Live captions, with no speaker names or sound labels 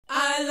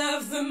I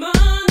love the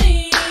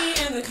money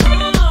and the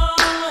car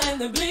and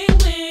the bling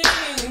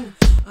bling.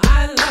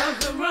 I love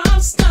the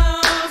rough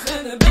stuff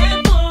and the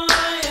bad boy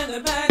and the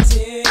bad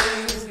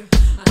things.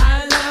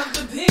 I love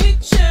the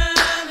picture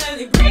that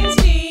it brings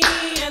me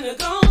and the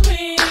gold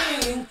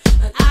ring.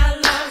 And I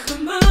love the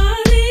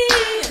money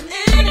and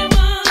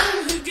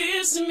anyone who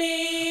gives to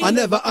me. I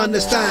never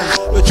understand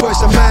the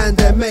choice a man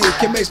they make.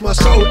 It makes my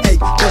soul ache,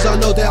 cause I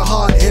know their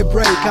heart it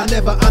break. I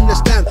never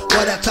understand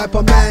why that type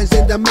of man's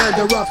in demand.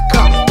 The rough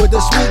cut with the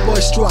sweet boy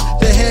strut,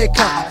 the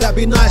haircut that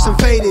be nice and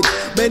faded.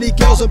 Many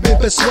girls have been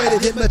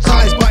persuaded,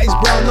 hypnotized by his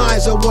brown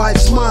eyes and wide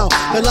smile.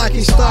 They like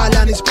his style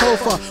and his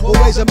profile,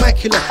 always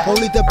immaculate.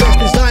 Only the best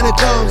designer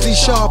gums, he's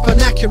sharp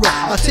and accurate,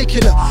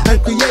 articulate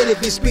and creative.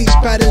 His speech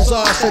patterns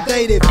are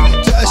sedative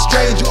to a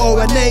stranger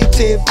or a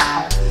native.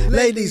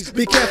 Ladies,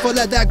 be careful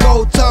of that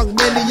gold tongue.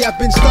 Many have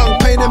been stung,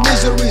 pain and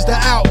misery's the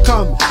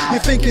outcome. You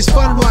think it's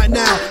fun right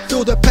now,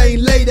 feel the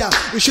pain later.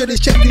 We should have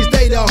checked his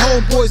data.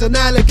 Homeboy's an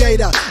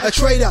alligator, a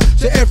traitor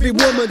to every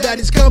woman that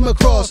he's come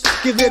across.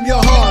 Give him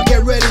your heart,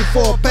 get ready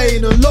for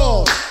pain and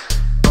loss.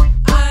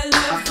 I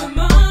love the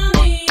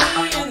money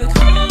and the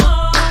car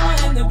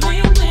and the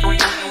bling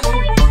bling.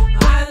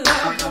 I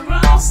love the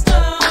rough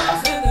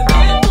stuff and the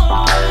bad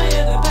boy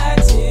and the bad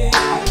things.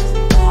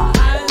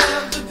 I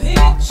love the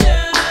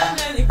picture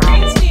that it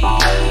brings me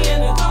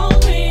and the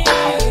gold ring.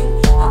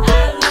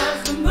 I love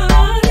the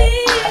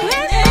money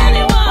and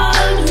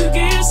anyone who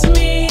gives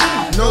me.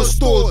 No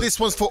stall, this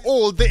one's for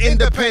all the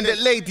independent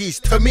ladies,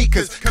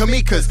 Tamikas,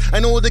 Kamikas,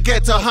 and all the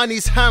ghetto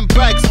honeys,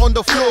 handbags on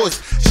the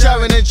floors.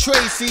 Sharon and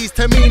Tracy's,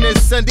 Taminas,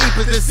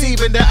 Sandeepas,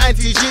 deceiving the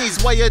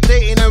anti-G's while you're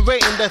dating and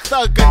rating the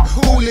thug and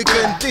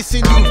hooligan,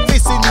 dissing you,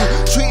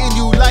 treating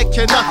you like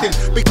you're nothing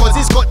because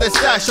he's got the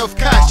stash of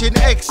cash in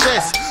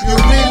excess. You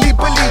really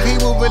believe he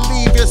will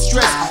relieve your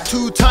stress?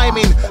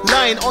 Two-timing,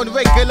 lying on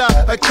regular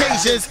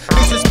occasions,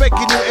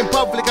 disrespecting you in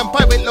public and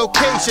private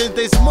locations.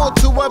 There's more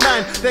to a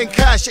man than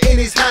cash in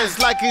his hands,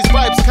 like his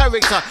vibes,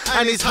 character,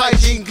 and his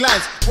hygiene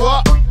glands.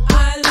 What?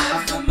 I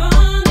love the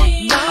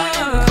money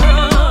and the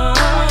car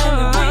and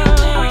the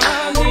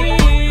bling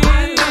bling.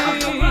 I love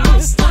the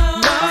rough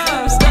stuff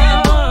and the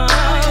bad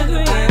boy and the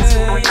bad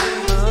things.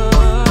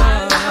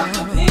 I love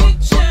the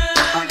picture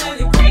that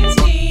it brings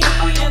me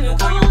and the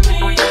gold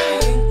ring.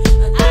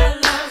 And I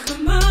love the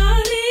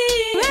money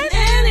and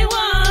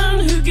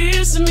anyone who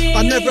gives to me.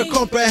 I never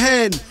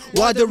comprehend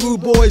why the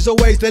rude boys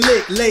always the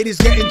lick. Ladies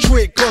getting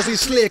tricked cause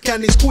he's slick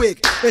and he's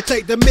quick. They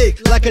take the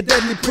mick like a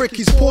deadly prick.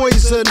 He's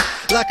poison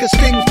like a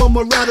sting from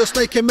a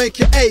rattlesnake can make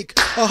you ache.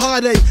 A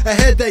heartache, a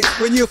headache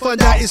when you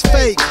find out it's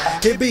fake.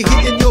 He'll be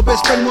hitting your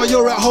best friend while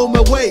you're at home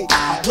away.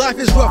 Life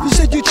is rough. You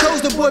said you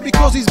chose the boy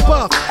because he's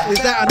buff. Is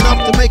that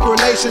enough to make a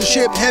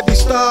relationship heavy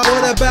star?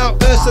 What about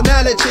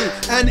personality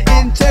and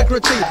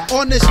integrity,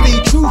 honesty,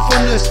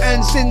 truthfulness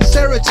and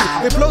sincerity?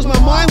 It blows my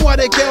mind why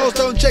the girls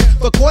don't check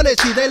for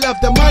quality. They love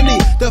the money,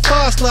 the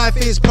fast life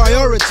is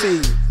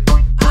priority.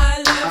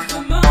 I love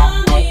the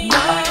money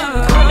and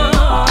the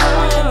car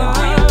and the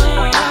bling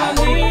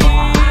bling.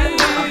 I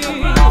love the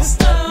rough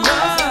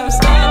stuff and the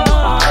bad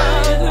boy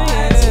and the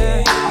bad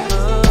things.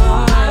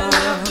 I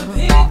love the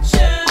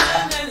picture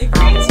that it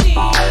brings me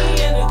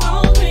and the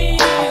gold ring.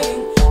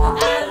 And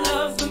I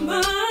love the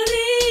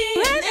money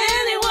and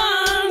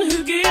anyone who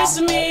gives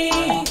to me.